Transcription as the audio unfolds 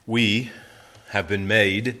We have been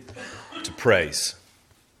made to praise.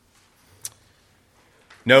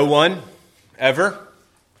 No one ever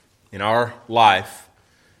in our life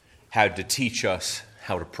had to teach us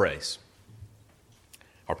how to praise.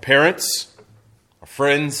 Our parents, our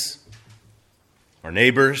friends, our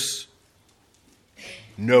neighbors,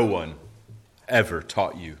 no one ever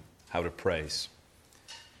taught you how to praise.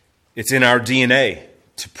 It's in our DNA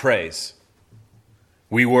to praise.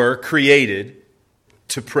 We were created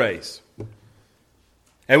to praise.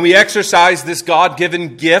 And we exercise this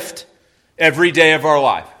God-given gift every day of our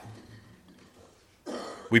life.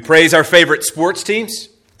 We praise our favorite sports teams.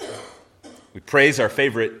 We praise our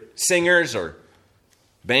favorite singers or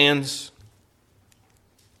bands.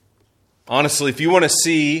 Honestly, if you want to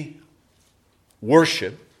see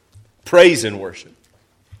worship, praise and worship,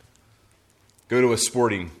 go to a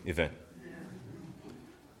sporting event.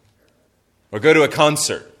 Or go to a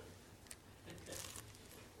concert.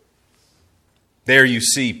 There you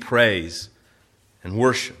see praise and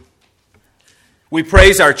worship. We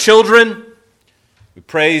praise our children. We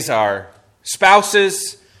praise our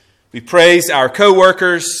spouses. We praise our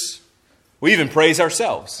co-workers. We even praise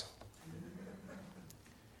ourselves.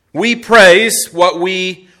 We praise what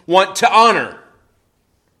we want to honor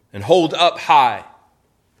and hold up high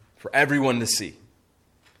for everyone to see.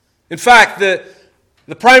 In fact, the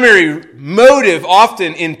primary motive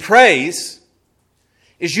often in praise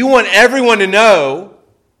is you want everyone to know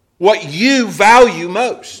what you value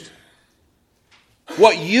most.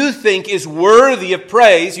 What you think is worthy of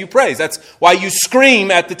praise, you praise. That's why you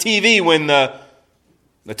scream at the TV when the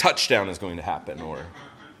touchdown is going to happen. Or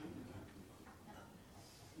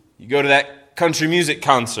you go to that country music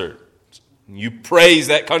concert. You praise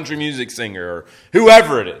that country music singer or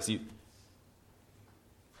whoever it is.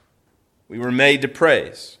 We were made to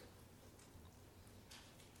praise.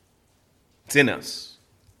 It's in us.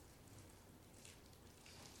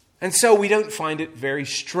 And so we don't find it very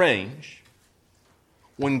strange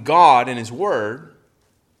when God in His Word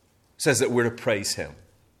says that we're to praise Him.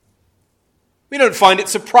 We don't find it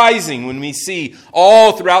surprising when we see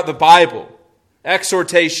all throughout the Bible,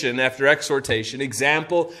 exhortation after exhortation,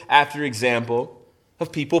 example after example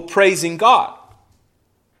of people praising God,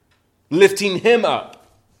 lifting Him up,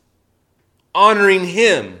 honoring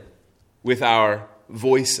Him with our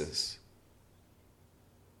voices,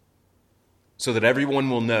 so that everyone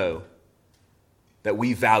will know that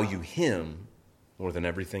we value Him more than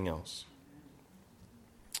everything else.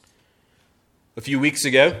 A few weeks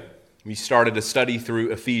ago, we started a study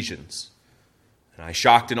through Ephesians. And I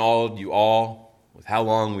shocked and awed you all with how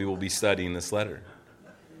long we will be studying this letter.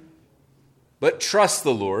 But trust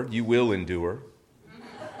the Lord, you will endure.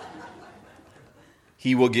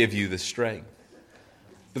 He will give you the strength.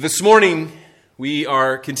 But this morning, we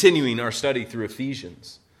are continuing our study through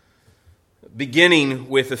Ephesians, beginning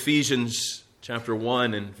with Ephesians chapter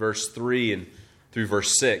 1 and verse 3 and through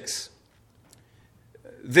verse 6.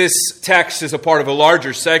 This text is a part of a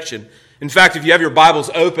larger section. In fact, if you have your Bibles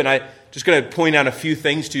open, I'm just going to point out a few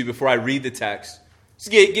things to you before I read the text. Let's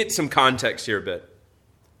get some context here a bit.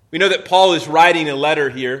 We know that Paul is writing a letter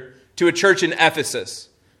here to a church in Ephesus.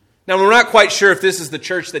 Now, we're not quite sure if this is the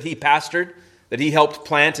church that he pastored, that he helped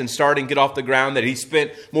plant and start and get off the ground, that he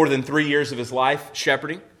spent more than 3 years of his life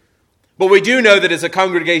shepherding. But we do know that it's a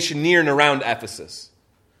congregation near and around Ephesus.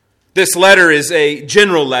 This letter is a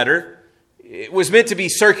general letter. It was meant to be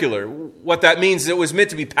circular. What that means is it was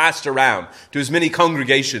meant to be passed around to as many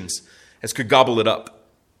congregations as could gobble it up.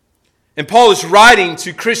 And Paul is writing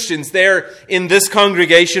to Christians there in this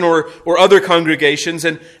congregation or other congregations.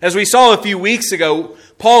 And as we saw a few weeks ago,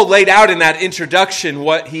 Paul laid out in that introduction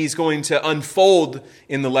what he's going to unfold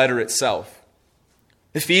in the letter itself.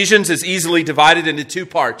 Ephesians is easily divided into two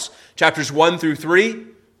parts, chapters 1 through 3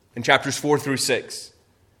 and chapters 4 through 6.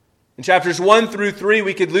 In chapters 1 through 3,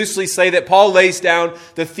 we could loosely say that Paul lays down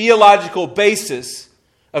the theological basis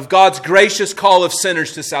of God's gracious call of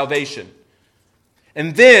sinners to salvation.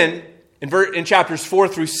 And then, in chapters 4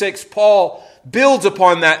 through 6, Paul builds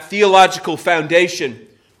upon that theological foundation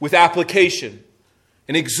with application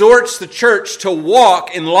and exhorts the church to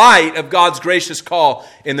walk in light of God's gracious call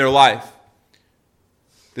in their life.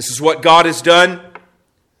 This is what God has done.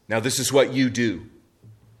 Now this is what you do.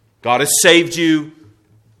 God has saved you.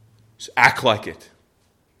 So act like it.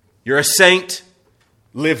 You're a saint.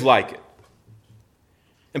 Live like it.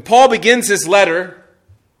 And Paul begins his letter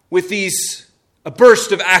with a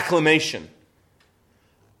burst of acclamation.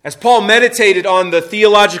 As Paul meditated on the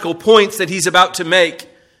theological points that he's about to make,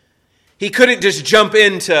 he couldn't just jump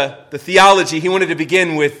into the theology. He wanted to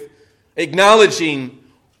begin with acknowledging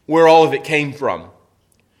where all of it came from.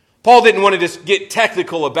 Paul didn't want to just get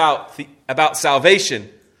technical about salvation.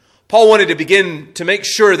 Paul wanted to begin to make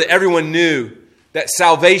sure that everyone knew that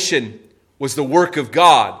salvation was the work of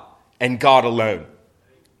God and God alone.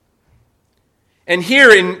 And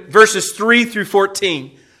here in verses 3 through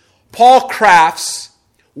 14, Paul crafts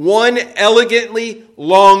one elegantly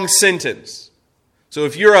long sentence. So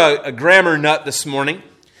if you're a grammar nut this morning,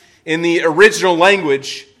 in the original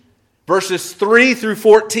language, verses 3 through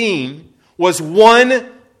 14 was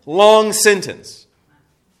one long sentence.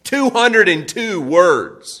 202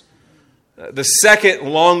 words. The second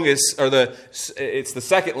longest, it's the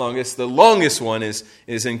second longest. The longest one is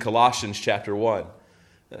in Colossians chapter 1.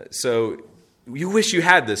 So you wish you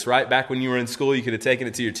had this, right? Back when you were in school, you could have taken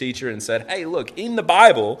it to your teacher and said, hey, look, in the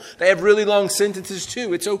Bible, they have really long sentences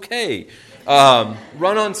too. It's okay.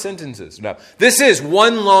 Run-on sentences. No, this is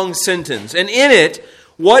one long sentence. And in it,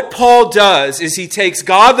 what Paul does is he takes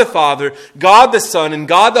God the Father, God the Son, and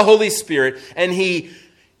God the Holy Spirit, and he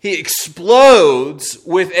explodes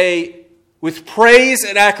with praise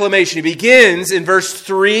and acclamation. He begins in verse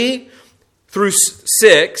 3 through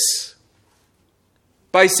 6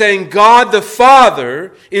 by saying God the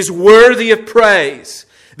Father is worthy of praise.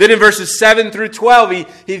 Then in verses 7 through 12,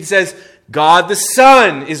 he says God the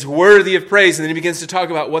Son is worthy of praise. And then he begins to talk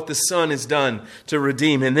about what the Son has done to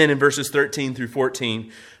redeem. And then in verses 13 through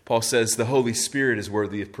 14, Paul says the Holy Spirit is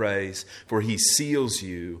worthy of praise, for he seals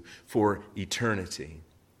you for eternity.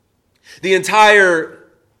 The entire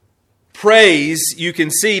praise, you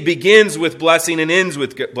can see, begins with blessing and ends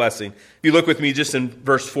with blessing. If you look with me just in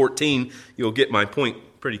verse 14, you'll get my point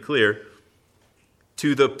pretty clear.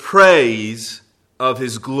 To the praise of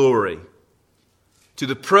his glory. To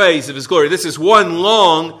the praise of his glory. This is one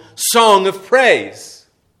long song of praise.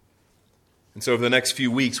 And so over the next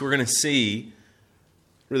few weeks, we're going to see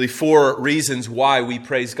really 4 reasons why we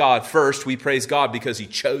praise God. First, we praise God because he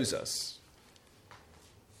chose us.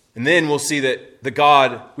 And then we'll see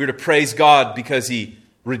that we're to praise God because he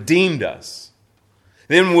redeemed us.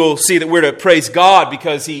 Then we'll see that we're to praise God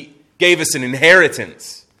because he gave us an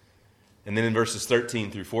inheritance. And then in verses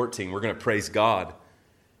 13 through 14, we're going to praise God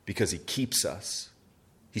because he keeps us.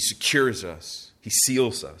 He secures us. He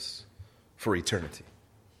seals us for eternity.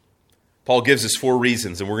 Paul gives us 4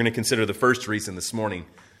 reasons, and we're going to consider the first reason this morning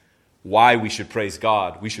why we should praise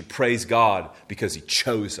God. We should praise God because he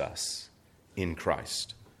chose us in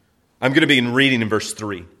Christ. I'm going to begin reading in verse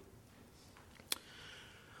 3.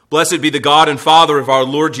 Blessed be the God and Father of our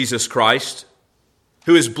Lord Jesus Christ,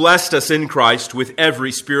 who has blessed us in Christ with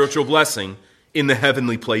every spiritual blessing in the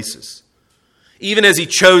heavenly places, even as he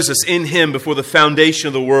chose us in him before the foundation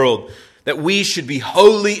of the world, that we should be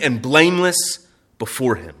holy and blameless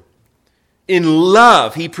before him. In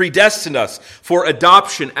love, he predestined us for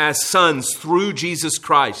adoption as sons through Jesus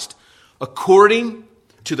Christ, according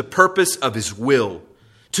to the purpose of his will,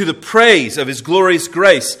 to the praise of his glorious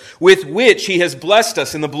grace, with which he has blessed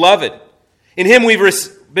us in the beloved. In him we've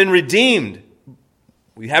been redeemed.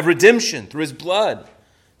 We have redemption through his blood,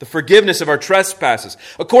 the forgiveness of our trespasses,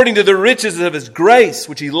 according to the riches of his grace,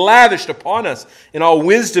 which he lavished upon us in all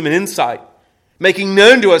wisdom and insight, making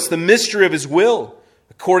known to us the mystery of his will,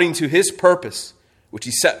 according to his purpose, which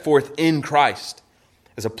he set forth in Christ,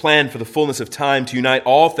 as a plan for the fullness of time to unite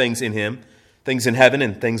all things in him, things in heaven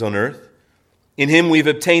and things on earth. In him we've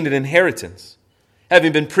obtained an inheritance,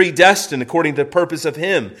 having been predestined according to the purpose of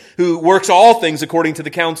him, who works all things according to the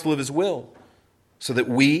counsel of his will, so that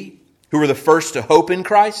we, who were the first to hope in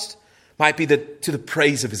Christ, might be to the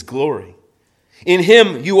praise of his glory. In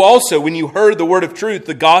him you also, when you heard the word of truth,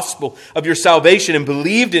 the gospel of your salvation, and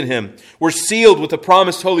believed in him, were sealed with the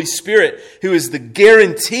promised Holy Spirit, who is the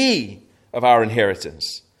guarantee of our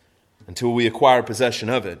inheritance, until we acquire possession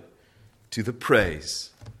of it, to the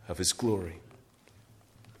praise of his glory.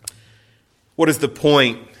 What is the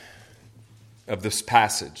point of this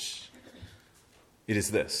passage? It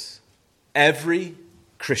is this: every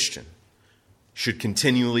Christian should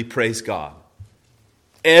continually praise God.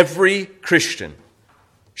 Every Christian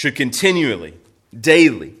should continually,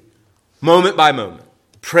 daily, moment by moment,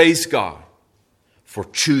 praise God for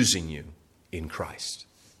choosing you in Christ.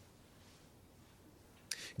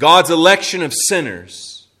 God's election of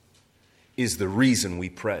sinners is the reason we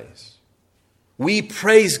praise. We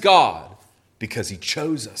praise God because he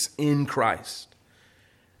chose us in Christ.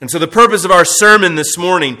 And so the purpose of our sermon this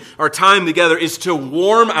morning, our time together, is to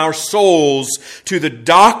warm our souls to the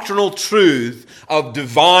doctrinal truth of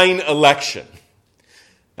divine election.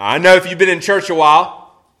 Now, I know if you've been in church a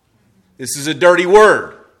while, this is a dirty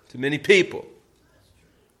word to many people.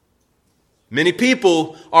 Many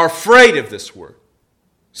people are afraid of this word.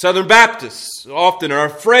 Southern Baptists often are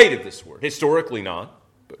afraid of this word. Historically not,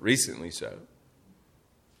 but recently so.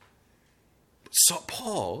 So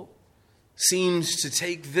Paul seems to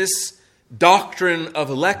take this doctrine of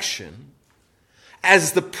election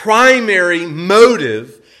as the primary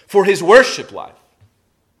motive for his worship life.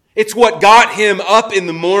 It's what got him up in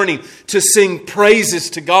the morning to sing praises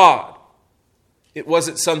to God. It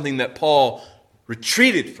wasn't something that Paul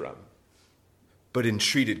retreated from, but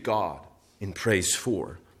entreated God in praise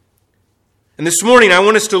for. And this morning I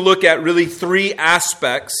want us to look at really three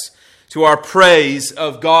aspects to our praise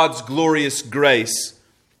of God's glorious grace.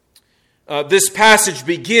 This passage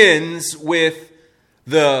begins with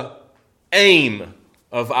the aim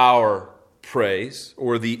of our praise,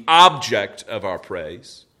 or the object of our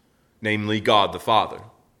praise, namely God the Father.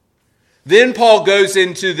 Then Paul goes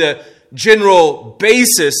into the general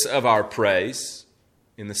basis of our praise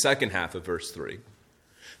in the second half of verse 3.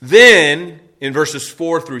 Then, in verses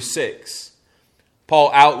 4 through 6,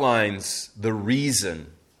 Paul outlines the reason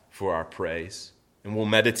for our praise, and we'll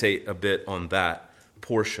meditate a bit on that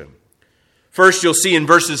portion. First, you'll see in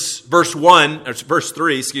verse 3,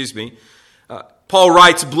 Paul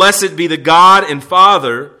writes, "Blessed be the God and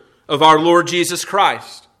Father of our Lord Jesus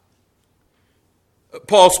Christ."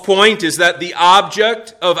 Paul's point is that the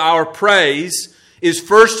object of our praise is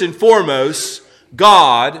first and foremost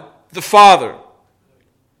God the Father.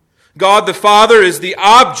 God the Father is the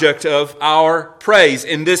object of our praise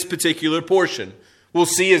in this particular portion. We'll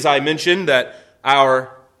see, as I mentioned, that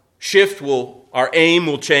our aim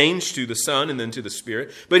will change to the Son and then to the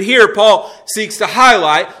Spirit. But here Paul seeks to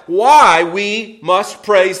highlight why we must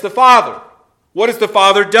praise the Father. What has the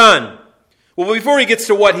Father done? Well, before he gets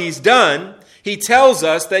to what he's done, he tells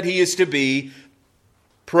us that he is to be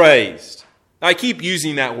praised. I keep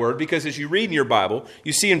using that word because as you read in your Bible,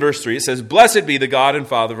 you see in verse 3, it says, "Blessed be the God and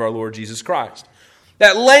Father of our Lord Jesus Christ."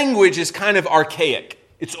 That language is kind of archaic.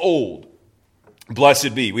 It's old.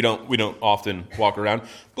 Blessed be. We don't often walk around,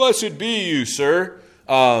 "Blessed be you, sir."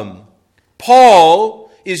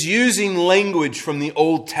 Paul is using language from the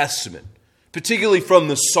Old Testament, particularly from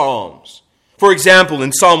the Psalms. For example,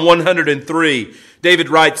 in Psalm 103, David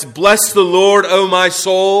writes, "Bless the Lord, O my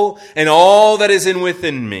soul, and all that is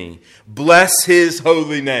within me. Bless his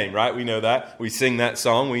holy name." Right? We know that. We sing that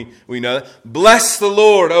song. We know that. "Bless the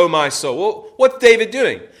Lord, O my soul." Well, what's David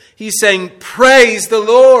doing? He's saying, "Praise the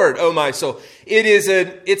Lord, O my soul."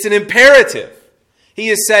 It's an imperative. He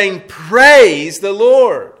is saying, praise the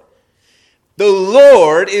Lord. The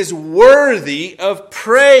Lord is worthy of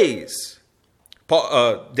praise.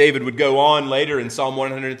 David would go on later in Psalm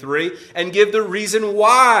 103 and give the reason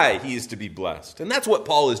why he is to be blessed. And that's what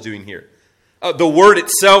Paul is doing here. The word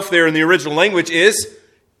itself there in the original language is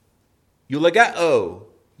eulogio,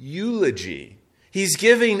 eulogy. He's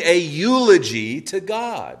giving a eulogy to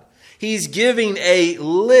God. He's giving a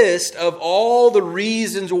list of all the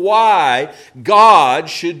reasons why God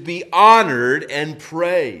should be honored and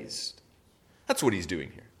praised. That's what he's doing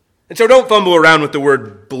here. And so don't fumble around with the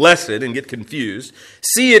word blessed and get confused.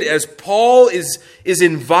 See it as Paul is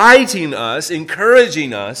inviting us,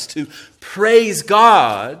 encouraging us to praise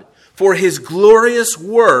God for his glorious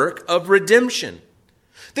work of redemption.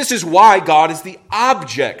 This is why God is the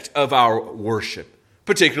object of our worship,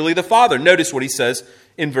 particularly the Father. Notice what he says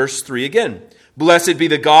in verse 3 again. "Blessed be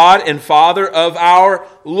the God and Father of our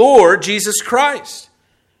Lord Jesus Christ,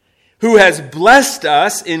 who has blessed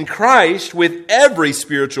us in Christ with every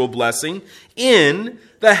spiritual blessing in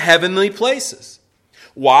the heavenly places."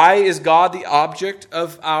 Why is God the object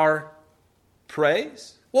of our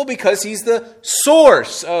praise? Well, because he's the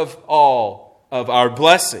source of all of our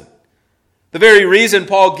blessing. The very reason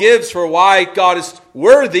Paul gives for why God is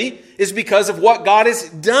worthy is because of what God has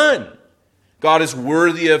done. God is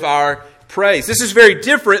worthy of our praise. This is very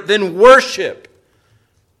different than worship.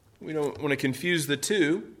 We don't want to confuse the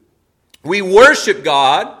two. We worship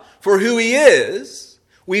God for who he is.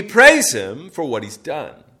 We praise him for what he's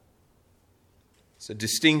done. It's a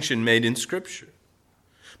distinction made in Scripture.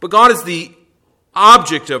 But God is the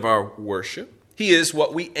object of our worship. He is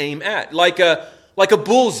what we aim at, like a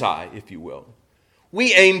bullseye, if you will.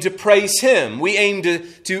 We aim to praise him. We aim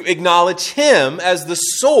to acknowledge him as the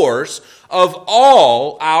source of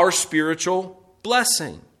all our spiritual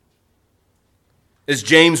blessing. As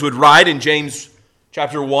James would write in James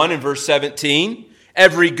chapter 1 and verse 17,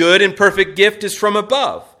 "Every good and perfect gift is from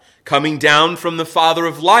above, coming down from the Father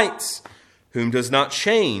of lights, whom does not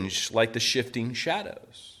change like the shifting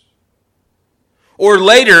shadows." Or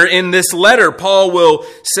later in this letter, Paul will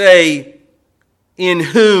say, "In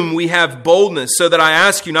whom we have boldness, so that I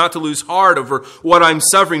ask you not to lose heart over what I'm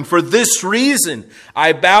suffering. For this reason,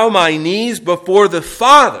 I bow my knees before the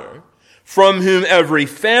Father, from whom every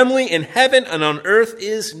family in heaven and on earth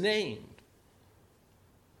is named.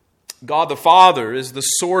 God the Father is the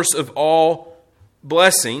source of all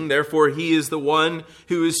blessing. Therefore, he is the one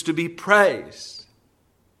who is to be praised.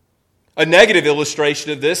 A negative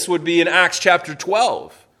illustration of this would be in Acts chapter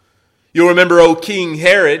 12. You'll remember, King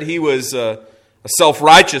Herod, he was a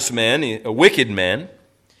self-righteous man, a wicked man.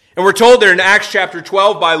 And we're told there in Acts chapter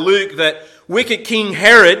 12 by Luke that wicked King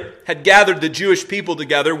Herod had gathered the Jewish people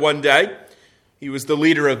together one day. He was the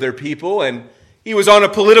leader of their people, and he was on a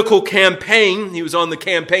political campaign. He was on the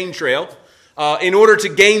campaign trail in order to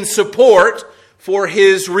gain support for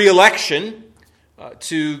his re-election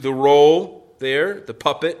to the role there, the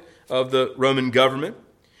puppet of the Roman government.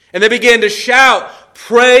 And they began to shout,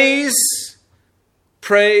 "Praise,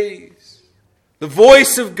 praise, the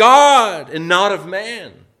voice of God and not of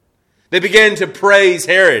man." They began to praise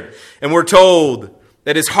Herod, and we're told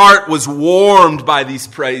that his heart was warmed by these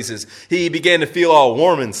praises. He began to feel all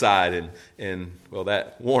warm inside, and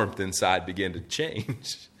that warmth inside began to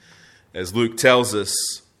change. As Luke tells us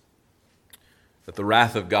that the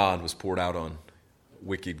wrath of God was poured out on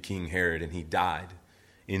wicked King Herod, and he died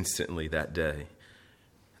instantly that day.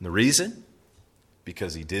 And the reason?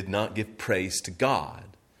 Because he did not give praise to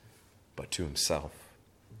God, but to himself.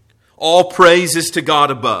 All praise is to God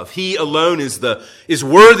above. He alone is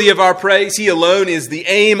worthy of our praise. He alone is the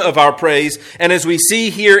aim of our praise. And as we see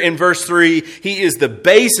here in verse 3, he is the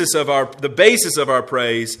basis of our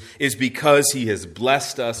praise is because he has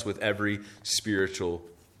blessed us with every spiritual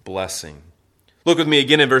blessing. Look with me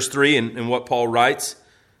again in verse 3 and what Paul writes.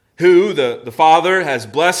 Who, the Father, has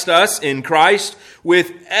blessed us in Christ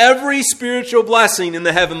with every spiritual blessing in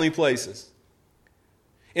the heavenly places.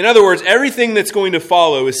 In other words, everything that's going to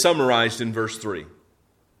follow is summarized in verse 3.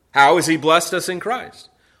 How has he blessed us in Christ?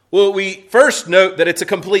 Well, we first note that it's a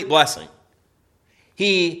complete blessing.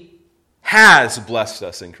 He has blessed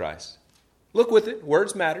us in Christ. Look with it.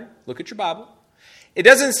 Words matter. Look at your Bible. It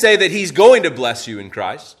doesn't say that he's going to bless you in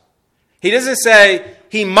Christ. He doesn't say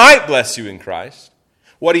he might bless you in Christ.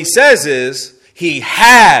 What he says is he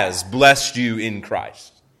has blessed you in Christ.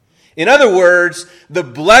 In other words, the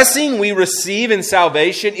blessing we receive in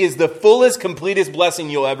salvation is the fullest, completest blessing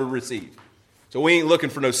you'll ever receive. So we ain't looking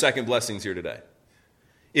for no second blessings here today.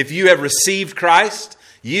 If you have received Christ,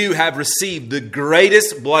 you have received the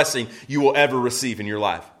greatest blessing you will ever receive in your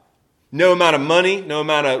life. No amount of money, no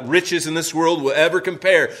amount of riches in this world will ever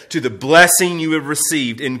compare to the blessing you have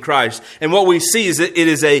received in Christ. And what we see is that it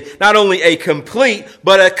is not only a complete,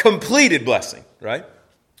 but a completed blessing, right?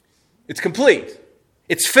 It's complete.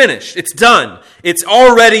 It's finished. It's done. It's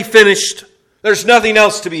already finished. There's nothing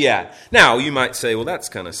else to be at. Now, you might say, well, that's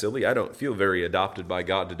kind of silly. I don't feel very adopted by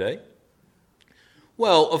God today.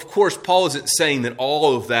 Well, of course, Paul isn't saying that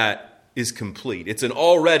all of that is complete. It's an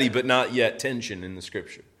already but not yet tension in the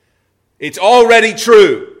Scripture. It's already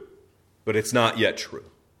true, but it's not yet true.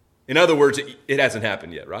 In other words, it hasn't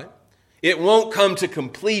happened yet, right? It won't come to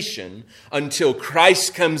completion until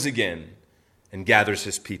Christ comes again and gathers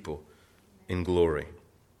his people in glory.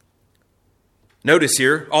 Notice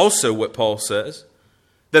here also what Paul says,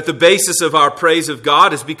 that the basis of our praise of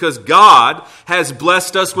God is because God has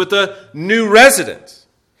blessed us with a new residence.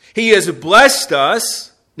 He has blessed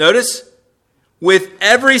us, notice, with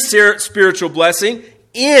every spiritual blessing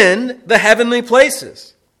in the heavenly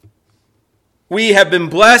places. We have been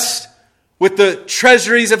blessed with the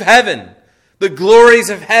treasuries of heaven, the glories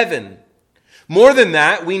of heaven. More than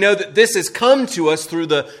that, we know that this has come to us through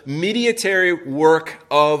the mediatory work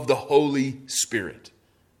of the Holy Spirit.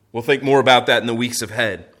 We'll think more about that in the weeks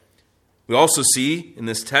ahead. We also see in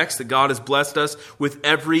this text that God has blessed us with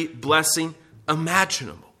every blessing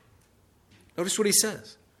imaginable. Notice what he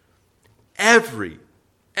says. Every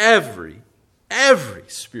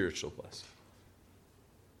spiritual blessing.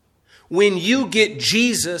 When you get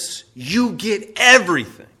Jesus, you get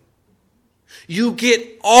everything. You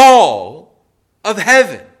get all of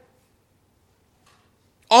heaven.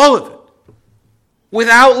 All of it.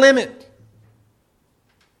 Without limit.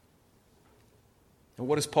 And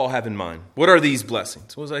what does Paul have in mind? What are these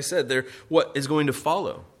blessings? Well, as I said, they're what is going to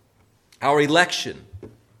follow. Our election.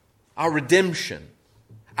 Our redemption.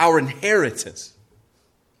 Our inheritance.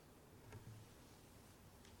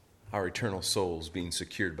 Our eternal souls being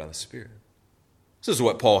secured by the Spirit. This is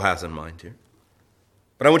what Paul has in mind here.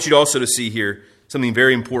 But I want you also to see here something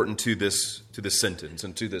very important to this sentence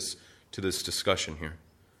and to this discussion here.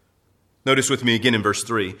 Notice with me again in verse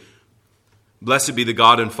 3. Blessed be the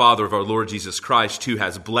God and Father of our Lord Jesus Christ, who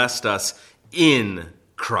has blessed us in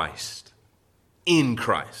Christ. In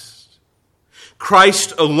Christ.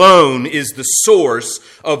 Christ alone is the source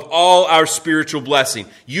of all our spiritual blessing.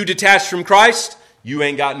 You detach from Christ, you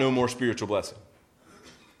ain't got no more spiritual blessing.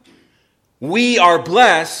 We are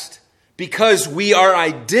blessed because we are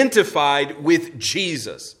identified with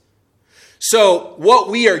Jesus. So what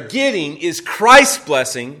we are getting is Christ's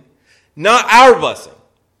blessing, not our blessing.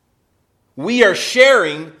 We are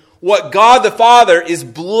sharing what God the Father is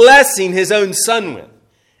blessing his own Son with.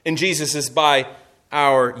 And Jesus is, by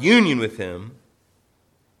our union with him,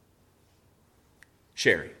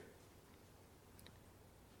 sharing.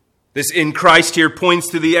 This in Christ here points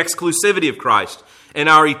to the exclusivity of Christ and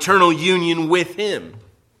our eternal union with him.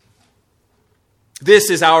 This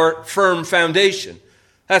is our firm foundation.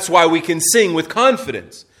 That's why we can sing with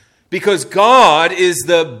confidence. Because God is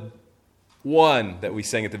the one that we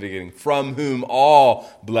sang at the beginning, from whom all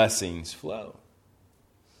blessings flow.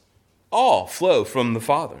 All flow from the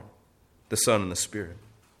Father, the Son, and the Spirit.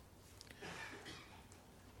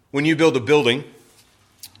 When you build a building,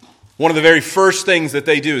 one of the very first things that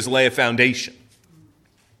they do is lay a foundation.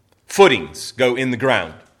 Footings go in the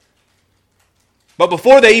ground. But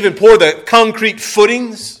before they even pour the concrete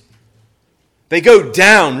footings, they go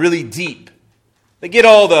down really deep. They get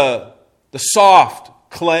all the soft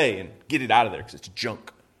clay and get it out of there because it's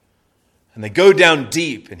junk. And they go down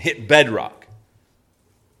deep and hit bedrock.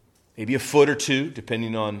 Maybe a foot or two,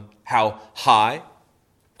 depending on how high.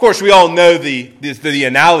 Of course, we all know the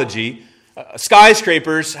analogy.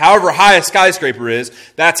 Skyscrapers, however high a skyscraper is,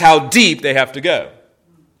 that's how deep they have to go.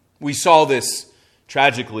 We saw this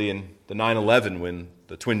tragically in the 9/11 when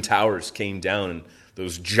the Twin Towers came down and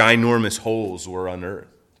those ginormous holes were unearthed.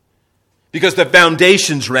 Because the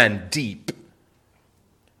foundations ran deep.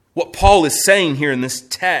 What Paul is saying here in this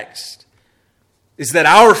text is that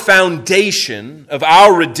our foundation of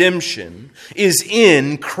our redemption is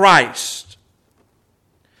in Christ.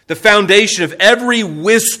 The foundation of every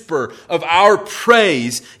whisper of our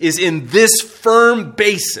praise is in this firm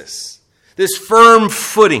basis, this firm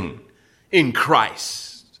footing in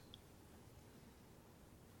Christ.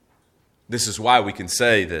 This is why we can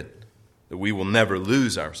say that we will never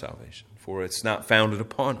lose our salvation, for it's not founded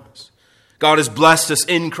upon us. God has blessed us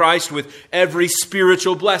in Christ with every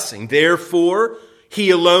spiritual blessing. Therefore, he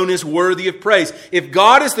alone is worthy of praise. If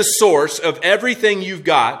God is the source of everything you've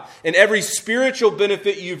got and every spiritual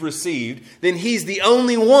benefit you've received, then he's the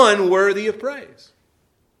only one worthy of praise.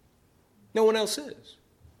 No one else is.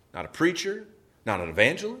 Not a preacher, not an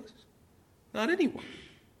evangelist, not anyone.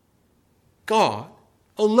 God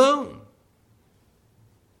alone.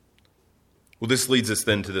 Well, this leads us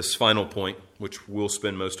then to this final point, which we'll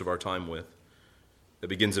spend most of our time with, that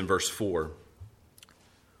begins in verse 4.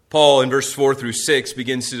 Paul, in verse 4 through 6,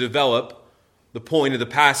 begins to develop the point of the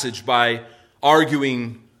passage by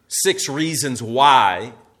arguing 6 reasons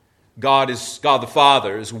why God the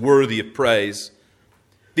Father is worthy of praise.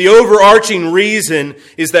 The overarching reason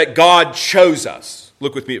is that God chose us.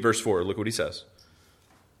 Look with me at verse 4. Look what he says.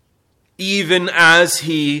 Even as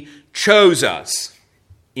he chose us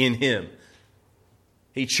in him.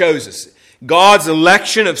 He chose us. God's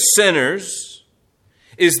election of sinners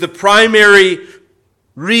is the primary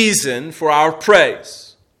reason for our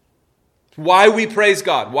praise. Why we praise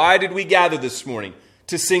God. Why did we gather this morning?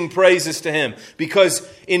 To sing praises to him. Because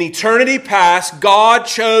in eternity past, God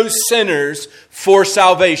chose sinners for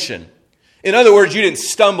salvation. In other words, you didn't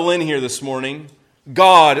stumble in here this morning.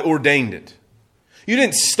 God ordained it. You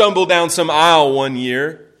didn't stumble down some aisle one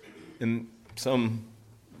year in some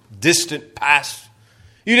distant past.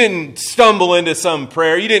 You didn't stumble into some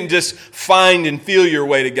prayer. You didn't just find and feel your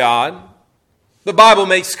way to God. The Bible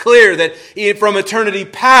makes clear that from eternity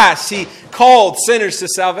past, he called sinners to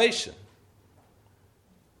salvation.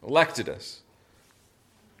 Elected us.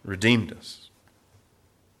 Redeemed us.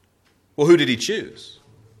 Well, who did he choose?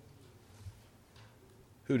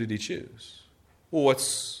 Who did he choose? Well,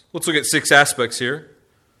 let's look at 6 aspects here.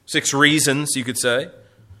 6 reasons, you could say.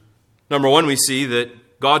 Number 1, we see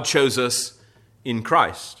that God chose us in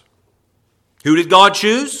Christ. Who did God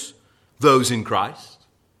choose? Those in Christ.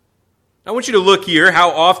 I want you to look here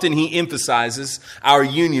how often he emphasizes our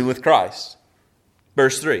union with Christ.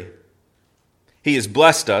 Verse 3. He has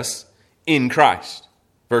blessed us in Christ.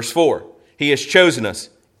 Verse 4. He has chosen us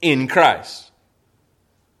in Christ.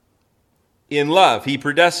 In love, he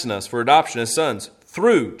predestined us for adoption as sons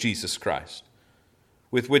through Jesus Christ,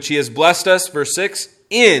 with which he has blessed us, verse 6,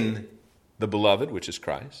 in the beloved, which is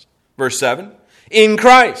Christ. Verse 7. In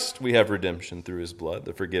Christ we have redemption through his blood,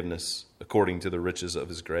 the forgiveness according to the riches of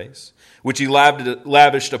his grace, which he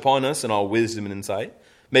lavished upon us in all wisdom and insight,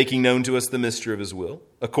 making known to us the mystery of his will,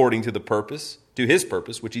 according to his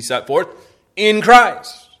purpose, which he set forth in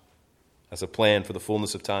Christ. as a plan for the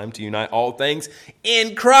fullness of time to unite all things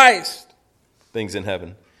in Christ, things in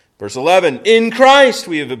heaven. Verse 11, in Christ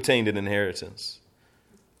we have obtained an inheritance,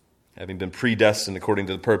 having been predestined according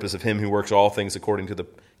to the purpose of him who works all things according to the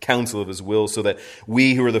counsel of his will, so that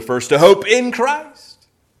we who are the first to hope in Christ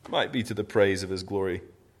might be to the praise of his glory.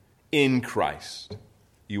 In Christ,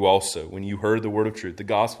 you also, when you heard the word of truth, the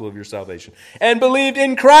gospel of your salvation, and believed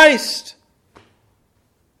in Christ,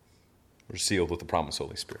 were sealed with the promised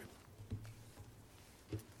Holy Spirit.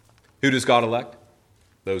 Who does God elect?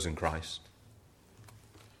 Those in Christ.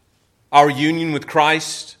 Our union with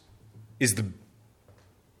Christ is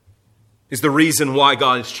the reason why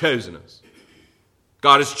God has chosen us.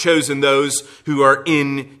 God has chosen those who are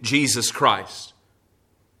in Jesus Christ.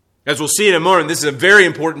 As we'll see in a moment, this is a very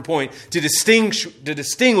important point to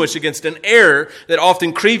distinguish against an error that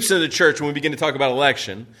often creeps into the church when we begin to talk about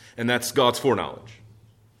election, and that's God's foreknowledge.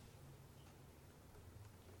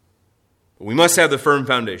 But we must have the firm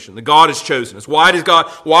foundation that God has chosen us. Why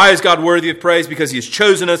is God worthy of praise? Because he has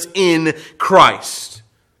chosen us in Christ.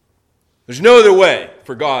 There's no other way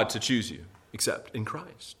for God to choose you except in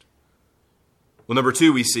Christ. Well, number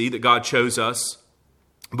two, we see that God chose us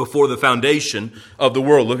before the foundation of the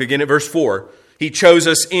world. Look again at verse 4. He chose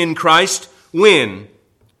us in Christ when?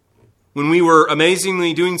 When we were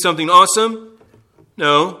amazingly doing something awesome?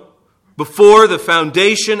 No. Before the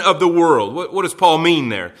foundation of the world. What does Paul mean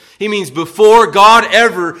there? He means before God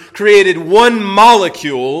ever created one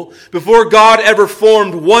molecule, before God ever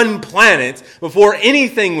formed one planet, before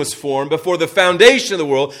anything was formed, before the foundation of the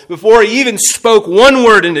world, before he even spoke one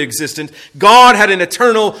word into existence, God had an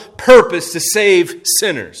eternal purpose to save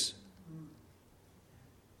sinners.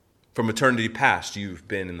 From eternity past, you've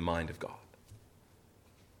been in the mind of God.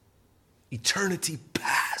 Eternity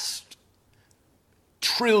past.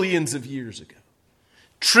 Trillions of years ago.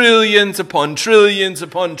 Trillions upon trillions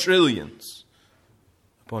upon trillions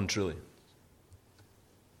upon trillions.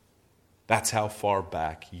 That's how far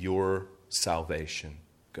back your salvation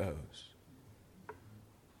goes.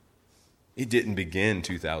 It didn't begin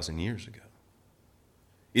 2,000 years ago.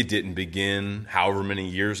 It didn't begin however many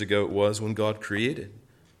years ago it was when God created.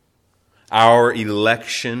 Our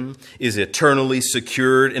election is eternally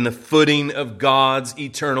secured in the footing of God's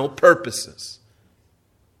eternal purposes.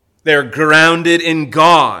 They're grounded in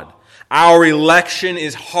God. Our election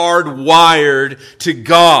is hardwired to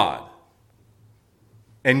God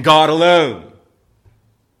and God alone.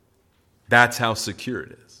 That's how secure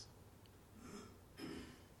it is.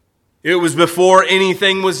 It was before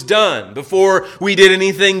anything was done, before we did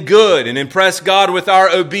anything good and impressed God with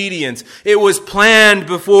our obedience. It was planned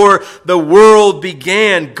before the world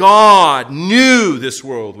began. God knew this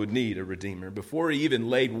world would need a Redeemer before he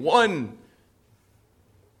even laid one.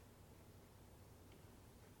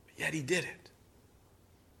 Yet he did it.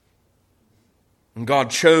 And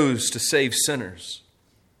God chose to save sinners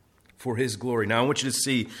for his glory. Now I want you to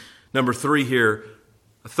see number 3 here,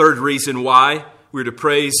 a third reason why we're to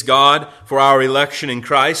praise God for our election in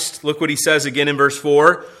Christ. Look what he says again in verse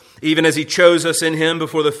 4. Even as he chose us in him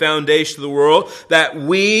before the foundation of the world, that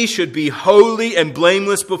we should be holy and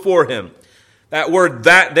blameless before him. That word,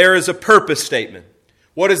 that there is a purpose statement.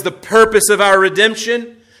 What is the purpose of our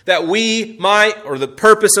redemption? That we might, or the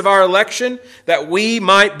purpose of our election, that we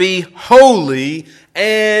might be holy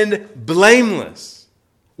and blameless.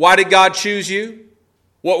 Why did God choose you?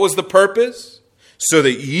 What was the purpose? So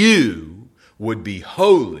that you would be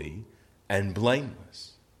holy and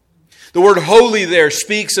blameless. The word holy there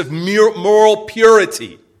speaks of moral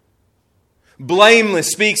purity.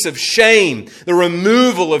 Blameless speaks of shame, the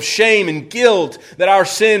removal of shame and guilt that our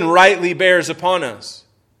sin rightly bears upon us.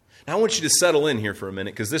 Now, I want you to settle in here for a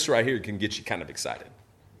minute because this right here can get you kind of excited.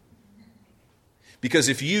 Because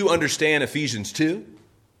if you understand Ephesians 2,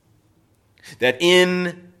 that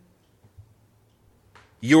in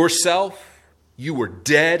yourself you were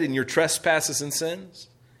dead in your trespasses and sins,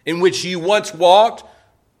 in which you once walked,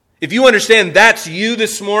 if you understand that's you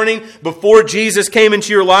this morning before Jesus came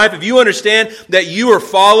into your life, if you understand that you are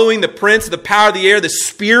following the prince, the power of the air, the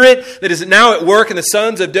spirit that is now at work in the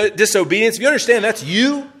sons of disobedience, if you understand that's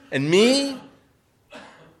you and me,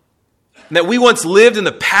 and that we once lived in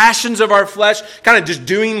the passions of our flesh, kind of just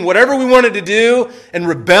doing whatever we wanted to do and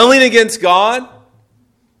rebelling against God,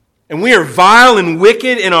 and we are vile and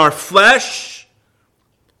wicked in our flesh.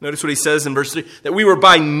 Notice what he says in verse 3, that we were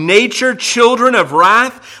by nature children of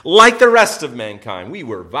wrath like the rest of mankind. We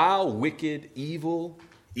were vile, wicked, evil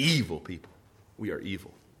people. We are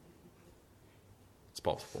evil. That's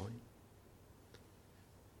Paul's point.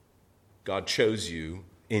 God chose you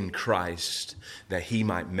in Christ that he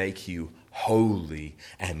might make you holy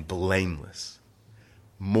and blameless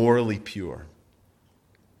morally pure.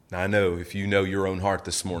 Now, I know if you know your own heart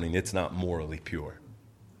this morning, it's not morally pure.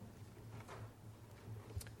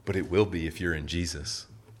 But it will be if you're in Jesus.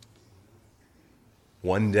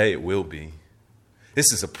 One day it will be.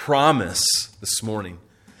 This is a promise this morning.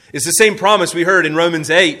 It's the same promise we heard in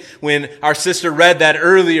Romans 8 when our sister read that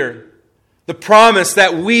earlier. The promise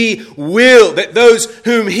that that those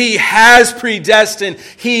whom He has predestined,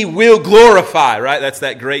 He will glorify, right? That's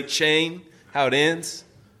that great chain, how it ends.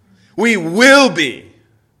 We will be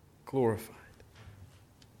glorified.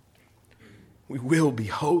 We will be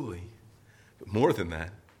holy. But more than that,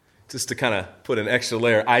 just to kind of put an extra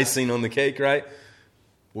layer of icing on the cake, right?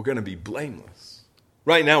 We're going to be blameless.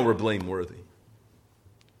 Right now we're blameworthy.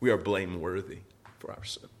 We are blameworthy for our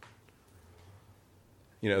sin.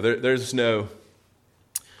 You know, there's no,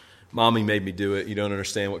 mommy made me do it. You don't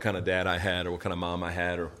understand what kind of dad I had or what kind of mom I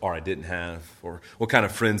had or I didn't have or what kind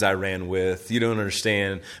of friends I ran with. You don't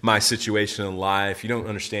understand my situation in life. You don't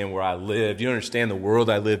understand where I lived. You don't understand the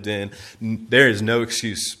world I lived in. There is no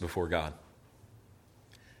excuse before God.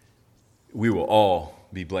 We will all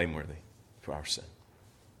be blameworthy for our sin.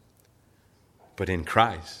 But in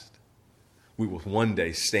Christ, we will one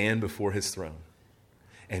day stand before His throne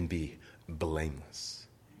and be blameless.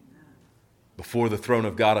 Before the throne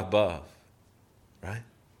of God above, right?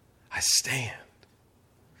 I stand.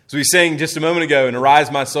 So we sang just a moment ago, and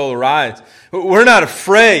arise my soul, arise. We're not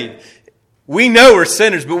afraid. We know we're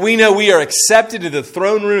sinners, but we know we are accepted to the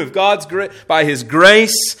throne room of God's by His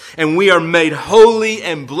grace, and we are made holy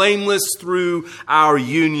and blameless through our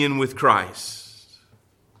union with Christ.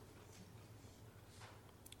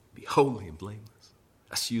 Be holy and blameless.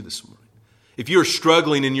 That's you this morning. If you're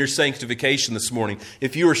struggling in your sanctification this morning,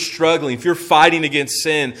 if you're struggling, if you're fighting against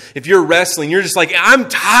sin, if you're wrestling, you're just like, I'm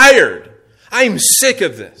tired. I'm sick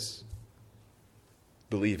of this.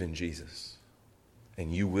 Believe in Jesus,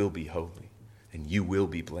 and you will be holy, and you will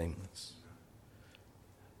be blameless.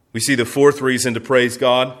 We see the fourth reason to praise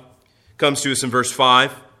God comes to us in verse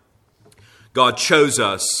 5. God chose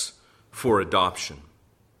us for adoption.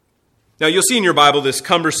 Now, you'll see in your Bible this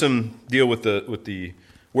cumbersome deal with the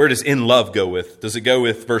where does in love go with? Does it go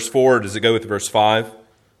with verse 4 or does it go with verse 5?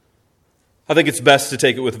 I think it's best to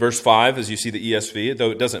take it with verse 5 as you see the ESV,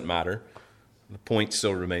 though it doesn't matter. The point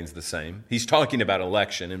still remains the same. He's talking about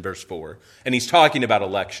election in verse 4, and he's talking about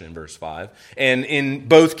election in verse 5. And in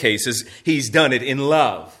both cases, he's done it in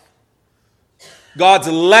love. God's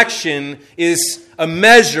election is a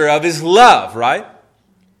measure of His love, right?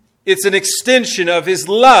 It's an extension of His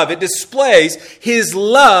love. It displays His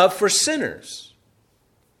love for sinners.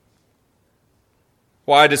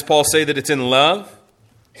 Why does Paul say that it's in love?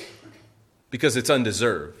 Because it's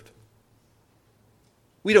undeserved.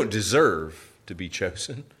 We don't deserve to be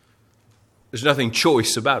chosen. There's nothing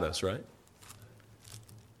choice about us, right?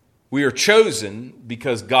 We are chosen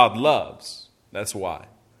because God loves. That's why.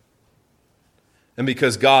 And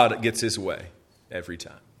because God gets His way every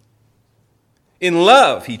time. In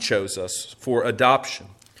love, He chose us for adoption.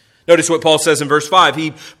 Notice what Paul says in verse 5.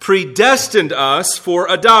 He predestined us for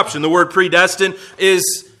adoption. The word predestined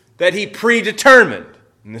is that He predetermined.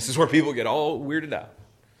 And this is where people get all weirded out.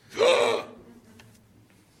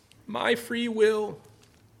 My free will.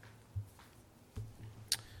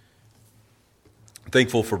 I'm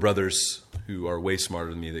thankful for brothers who are way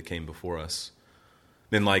smarter than me that came before us.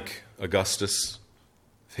 Men like Augustus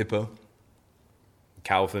of Hippo,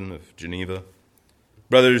 Calvin of Geneva.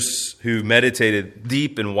 Brothers who meditated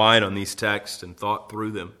deep and wide on these texts and thought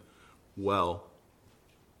through them well.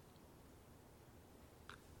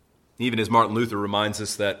 Even as Martin Luther reminds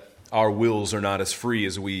us that our wills are not as free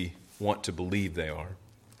as we want to believe they are,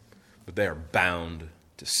 but they are bound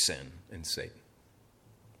to sin and Satan.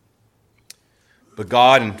 But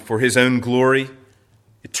God, and for His own glory,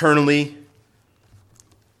 eternally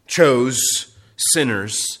chose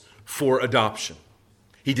sinners for adoption.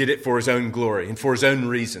 He did it for His own glory and for His own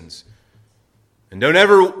reasons. And don't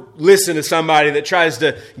ever listen to somebody that tries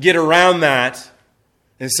to get around that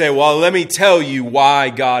and say, well, let me tell you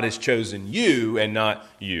why God has chosen you and not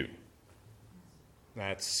you.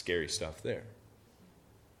 That's scary stuff there.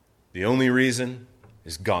 The only reason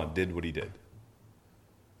is God did what He did.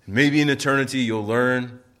 Maybe in eternity you'll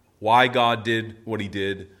learn why God did what He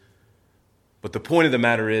did. But the point of the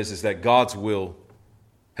matter is that God's will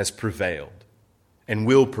has prevailed and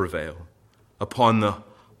will prevail upon the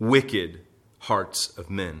wicked hearts of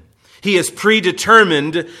men. He has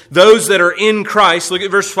predetermined those that are in Christ, look at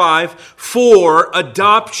verse 5, for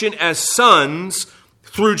adoption as sons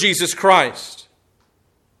through Jesus Christ.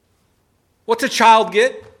 What's a child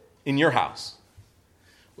get in your house?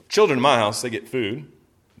 Children in my house, they get food.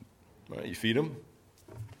 Right, you feed them.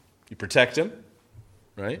 You protect them,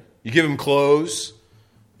 right? You give them clothes,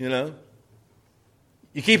 You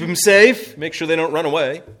keep them safe. Make sure they don't run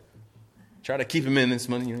away. Try to keep them in this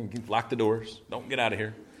money. Lock the doors. Don't get out of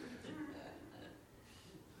here.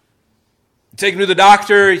 You take them to the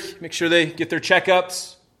doctor. Make sure they get their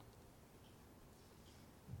checkups.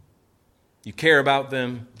 You care about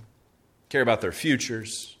them. Care about their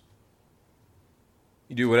futures.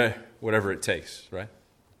 You do whatever it takes, right?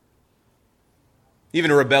 Even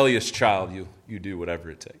a rebellious child, you do whatever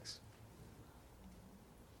it takes.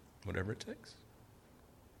 Whatever it takes.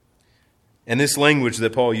 And this language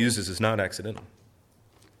that Paul uses is not accidental.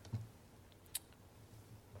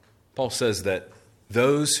 Paul says that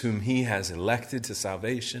those whom he has elected to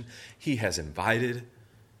salvation, he has invited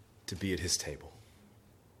to be at his table.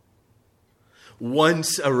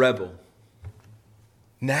 Once a rebel,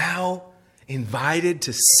 now invited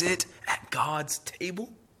to sit at God's table?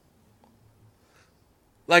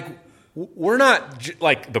 Like, we're not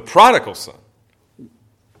like the prodigal son.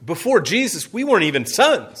 Before Jesus, we weren't even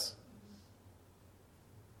sons.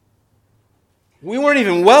 We weren't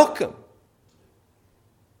even welcome.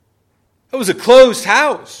 It was a closed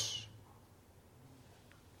house.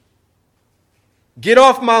 Get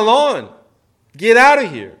off my lawn. Get out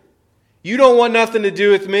of here. You don't want nothing to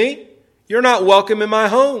do with me. You're not welcome in my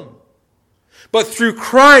home. But through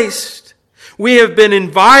Christ, we have been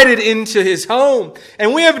invited into his home.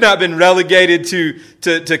 And we have not been relegated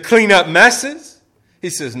to clean up messes. He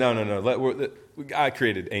says, no. I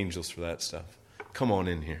created angels for that stuff. Come on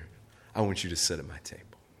in here. I want you to sit at my table.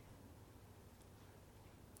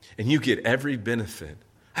 And you get every benefit.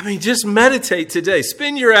 I mean, just meditate today.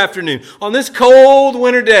 Spend your afternoon on this cold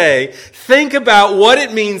winter day. Think about what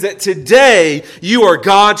it means that today you are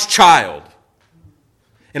God's child.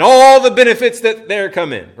 And all the benefits that there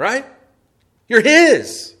come in, right? You're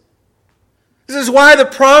his. This is why the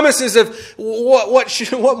promises of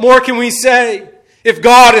what more can we say? If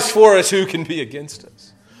God is for us, who can be against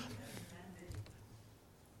us?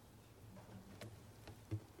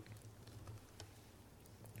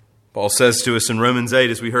 Paul says to us in Romans 8,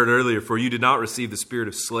 as we heard earlier, for you did not receive the spirit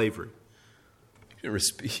of slavery. You're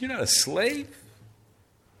not a slave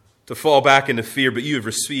to fall back into fear, but you have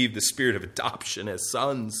received the spirit of adoption as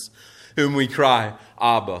sons, whom we cry,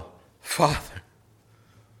 Abba, Father.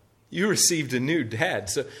 You received a new dad.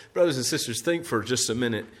 So, brothers and sisters, think for just a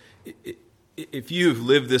minute. If you've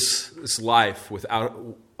lived this life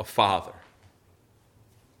without a father,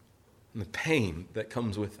 and the pain that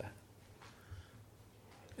comes with that,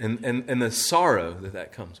 and the sorrow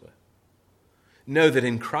that comes with, know that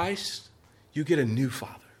in Christ, you get a new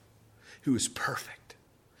Father who is perfect,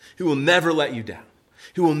 who will never let you down,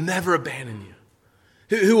 who will never abandon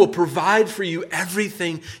you, who will provide for you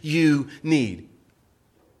everything you need.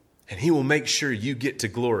 And he will make sure you get to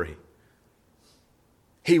glory.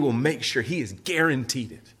 He will make sure he is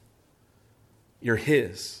guaranteed it. You're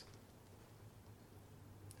his.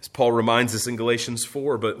 As Paul reminds us in Galatians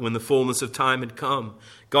 4, but when the fullness of time had come,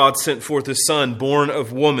 God sent forth his Son, born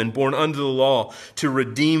of woman, born under the law, to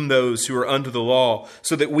redeem those who are under the law,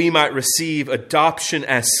 so that we might receive adoption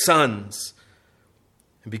as sons.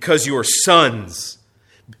 And because you are sons,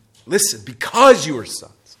 listen, because you are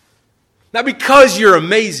sons, not because you're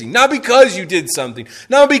amazing, not because you did something,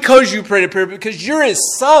 not because you prayed a prayer, but because you're his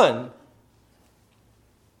son,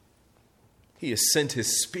 he has sent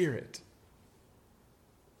his Spirit.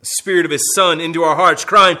 The Spirit of his Son into our hearts,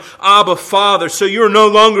 crying, Abba, Father. So you're no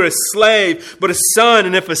longer a slave, but a son.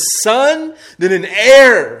 And if a son, then an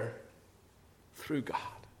heir through God.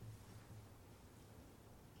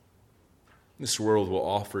 This world will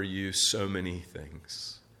offer you so many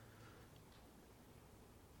things,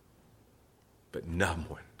 but no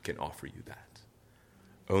one can offer you that.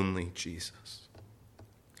 Only Jesus.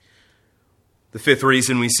 The fifth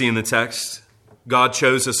reason we see in the text, God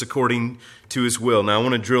chose us according to his will. Now I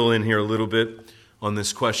want to drill in here a little bit on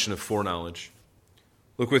this question of foreknowledge.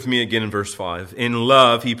 Look with me again in verse 5. In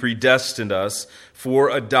love, he predestined us for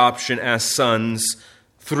adoption as sons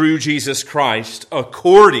through Jesus Christ,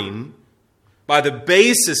 according, by the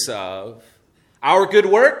basis of our good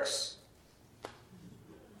works,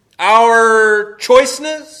 our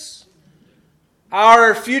choiceness,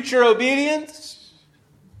 our future obedience,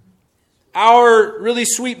 our really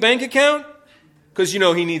sweet bank account. Because,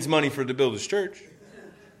 he needs money to build his church.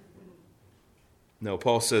 No,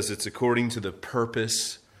 Paul says it's according to the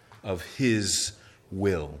purpose of his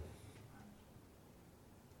will.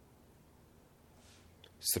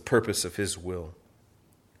 It's the purpose of his will.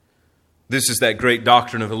 This is that great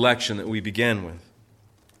doctrine of election that we began with.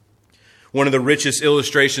 One of the richest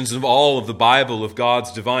illustrations of all of the Bible of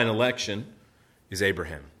God's divine election is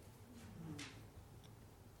Abraham.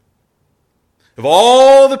 Of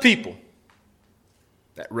all the people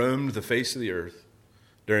that roamed the face of the earth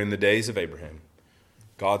during the days of Abraham,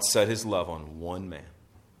 God set his love on one man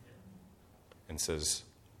and says,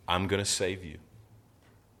 I'm going to save you.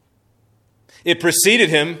 It preceded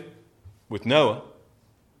him with Noah.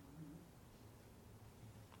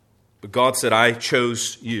 But God said, I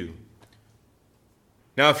chose you.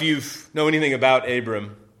 Now, if you know anything about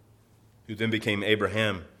Abram, who then became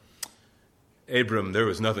Abraham, Abram, there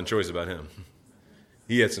was nothing choice about him.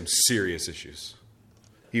 He had some serious issues.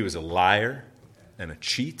 He was a liar and a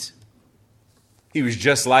cheat. He was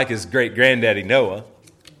just like his great-granddaddy Noah,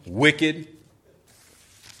 wicked.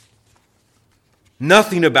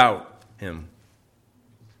 Nothing about him.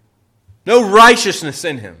 No righteousness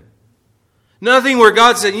in him. Nothing where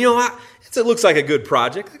God said, you know what, it looks like a good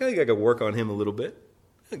project. I think I could work on him a little bit.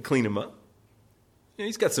 Clean him up.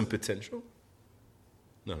 He's got some potential.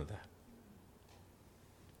 None of that.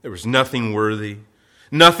 There was nothing worthy,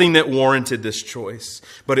 nothing that warranted this choice,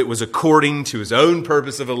 but it was according to his own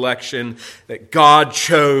purpose of election that God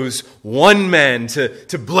chose one man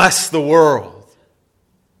to bless the world.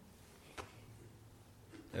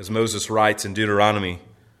 As Moses writes in Deuteronomy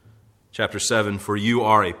chapter 7, for you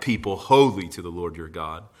are a people holy to the Lord your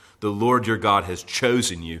God. The Lord your God has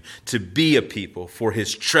chosen you to be a people for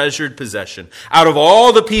his treasured possession out of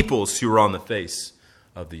all the peoples who are on the face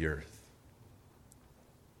of the earth.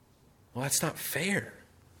 Well, that's not fair.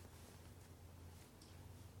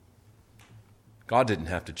 God didn't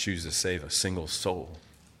have to choose to save a single soul.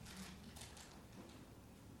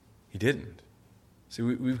 He didn't. See,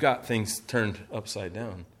 we've got things turned upside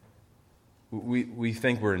down. We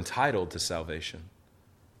think we're entitled to salvation.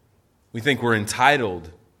 We think we're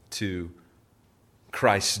entitled to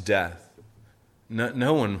Christ's death.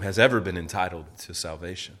 No one has ever been entitled to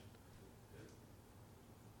salvation.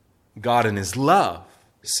 God in his love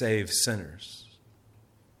saves sinners.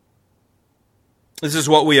 This is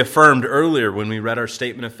what we affirmed earlier when we read our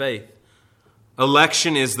statement of faith.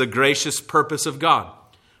 Election is the gracious purpose of God,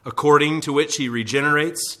 according to which he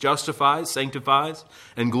regenerates, justifies, sanctifies,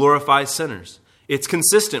 and glorifies sinners. It's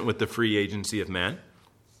consistent with the free agency of man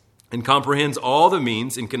and comprehends all the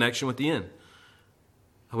means in connection with the end.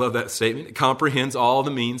 I love that statement. It comprehends all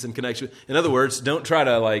the means in connection. In other words, don't try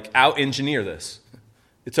to out-engineer this.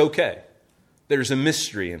 It's okay. There's a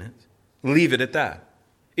mystery in it. Leave it at that.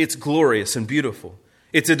 It's glorious and beautiful.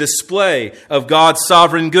 It's a display of God's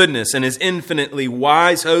sovereign goodness and is infinitely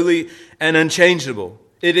wise, holy, and unchangeable.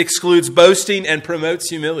 It excludes boasting and promotes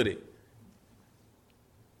humility.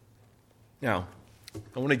 Now,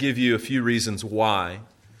 I want to give you a few reasons why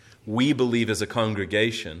we believe as a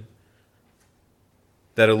congregation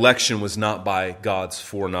that election was not by God's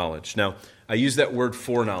foreknowledge. Now, I use that word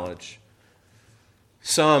foreknowledge.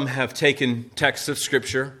 Some have taken texts of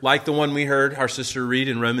Scripture, like the one we heard our sister read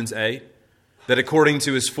in Romans 8, that according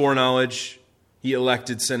to his foreknowledge, he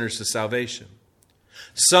elected sinners to salvation.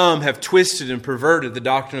 Some have twisted and perverted the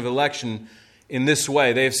doctrine of election in this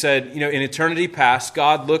way. They have said, in eternity past,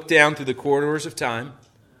 God looked down through the corridors of time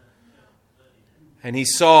and he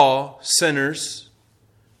saw sinners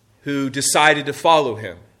who decided to follow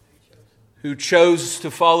him, who chose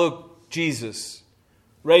to follow Jesus,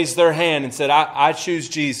 raised their hand and said, I choose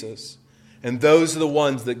Jesus. And those are the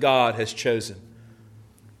ones that God has chosen.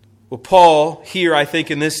 Well, Paul here, I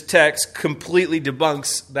think in this text, completely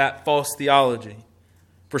debunks that false theology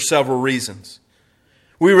for several reasons.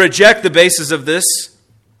 We reject the basis of this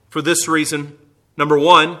for this reason. Number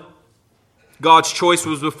one, God's choice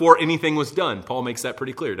was before anything was done. Paul makes that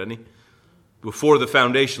pretty clear, doesn't he? Before the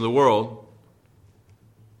foundation of the world,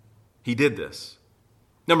 he did this.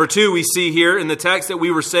 Number two, we see here in the text that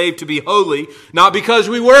we were saved to be holy, not because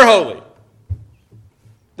we were holy.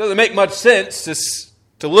 Doesn't make much sense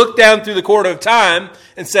to look down through the corridor of time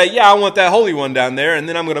and say, yeah, I want that holy one down there, and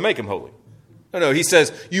then I'm going to make him holy. No, he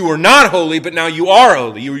says, you were not holy, but now you are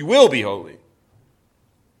holy. You will be holy.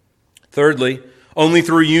 Thirdly, only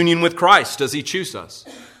through union with Christ does he choose us.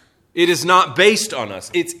 It is not based on us.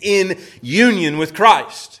 It's in union with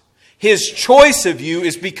Christ. His choice of you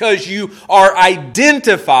is because you are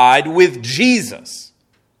identified with Jesus.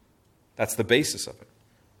 That's the basis of it.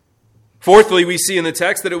 Fourthly, we see in the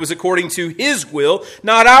text that it was according to his will,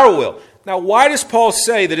 not our will. Now, why does Paul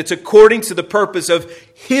say that it's according to the purpose of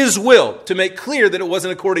his will? To make clear that it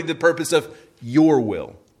wasn't according to the purpose of your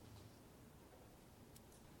will.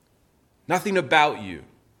 Nothing about you,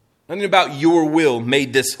 nothing about your will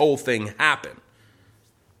made this whole thing happen.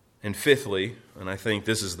 And fifthly, and I think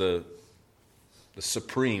this is the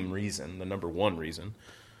supreme reason, the number one reason,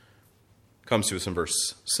 comes to us in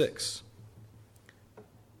verse 6.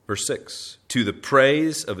 Verse 6, to the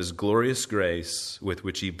praise of his glorious grace with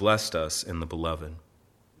which he blessed us in the beloved.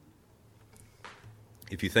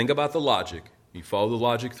 If you think about the logic, you follow the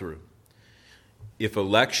logic through. If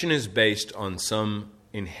election is based on some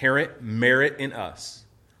inherent merit in us,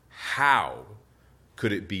 how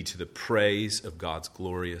could it be to the praise of God's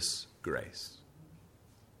glorious grace?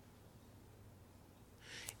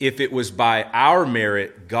 If it was by our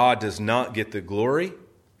merit, God does not get the glory,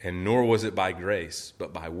 and nor was it by grace,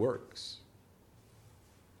 but by works.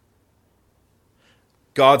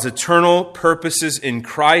 God's eternal purposes in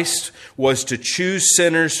Christ was to choose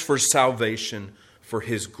sinners for salvation for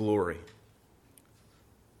his glory.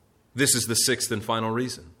 This is the sixth and final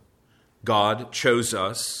reason. God chose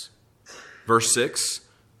us, verse 6,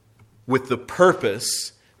 with the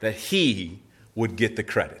purpose that he would get the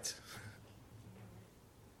credit.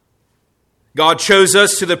 God chose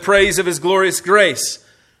us to the praise of his glorious grace.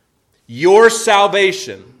 Your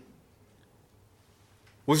salvation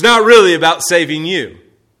was not really about saving you.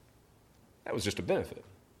 That was just a benefit.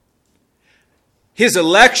 His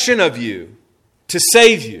election of you to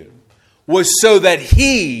save you was so that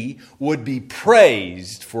he would be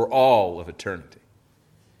praised for all of eternity.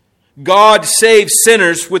 God saves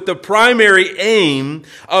sinners with the primary aim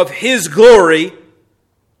of his glory.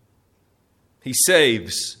 He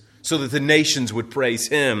saves so that the nations would praise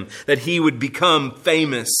him, that he would become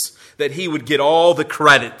famous, that he would get all the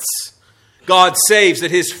credits. God saves that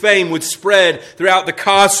his fame would spread throughout the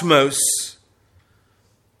cosmos.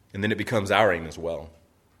 And then it becomes our aim as well,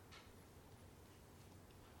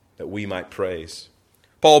 that we might praise.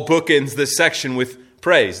 Paul bookends this section with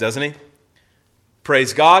praise, doesn't he?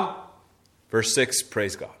 Praise God. Verse 6,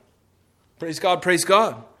 praise God. Praise God, praise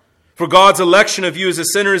God. For God's election of you as a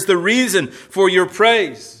sinner is the reason for your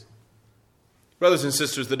praise. Brothers and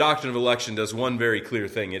sisters, the doctrine of election does one very clear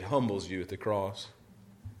thing. It humbles you at the cross.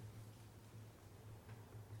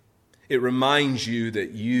 It reminds you that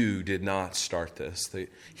you did not start this.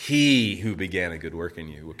 That he who began a good work in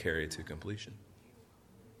you will carry it to completion.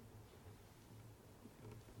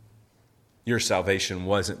 Your salvation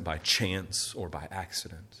wasn't by chance or by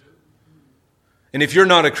accident. And if you're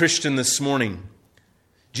not a Christian this morning,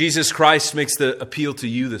 Jesus Christ makes the appeal to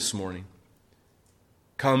you this morning.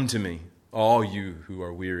 Come to me, all you who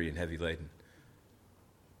are weary and heavy laden.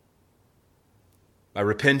 By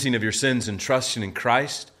repenting of your sins and trusting in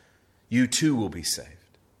Christ, you too will be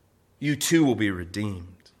saved. You too will be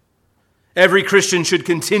redeemed. Every Christian should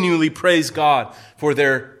continually praise God for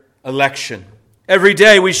their election. Every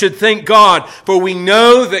day we should thank God, for we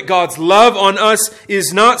know that God's love on us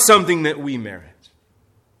is not something that we merit,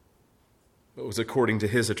 but was according to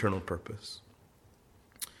his eternal purpose.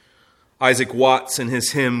 Isaac Watts, in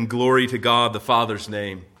his hymn, Glory to God, the Father's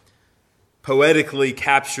Name, poetically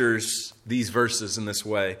captures these verses in this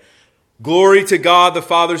way. Glory to God, the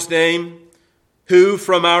Father's name, who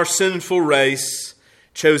from our sinful race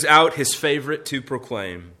chose out his favorite to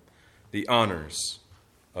proclaim the honors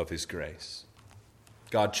of his grace.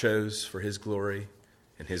 God chose for his glory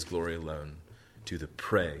and his glory alone to the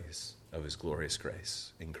praise of his glorious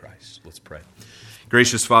grace in Christ. Let's pray.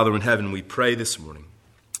 Gracious Father in heaven, we pray this morning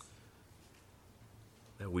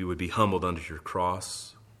that we would be humbled under your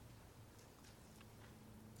cross,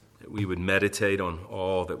 that we would meditate on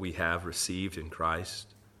all that we have received in Christ,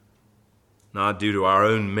 not due to our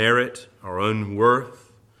own merit, our own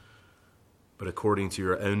worth, but according to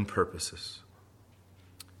your own purposes.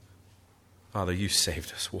 Father, you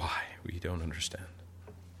saved us. Why? We don't understand.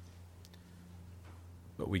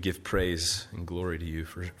 But we give praise and glory to you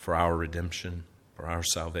for our redemption, for our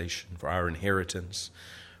salvation, for our inheritance,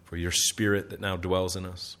 for your Spirit that now dwells in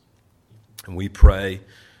us. And we pray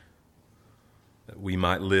that we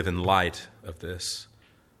might live in light of this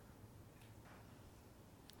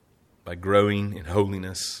by growing in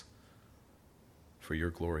holiness. For your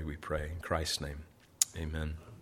glory we pray. In Christ's name, amen.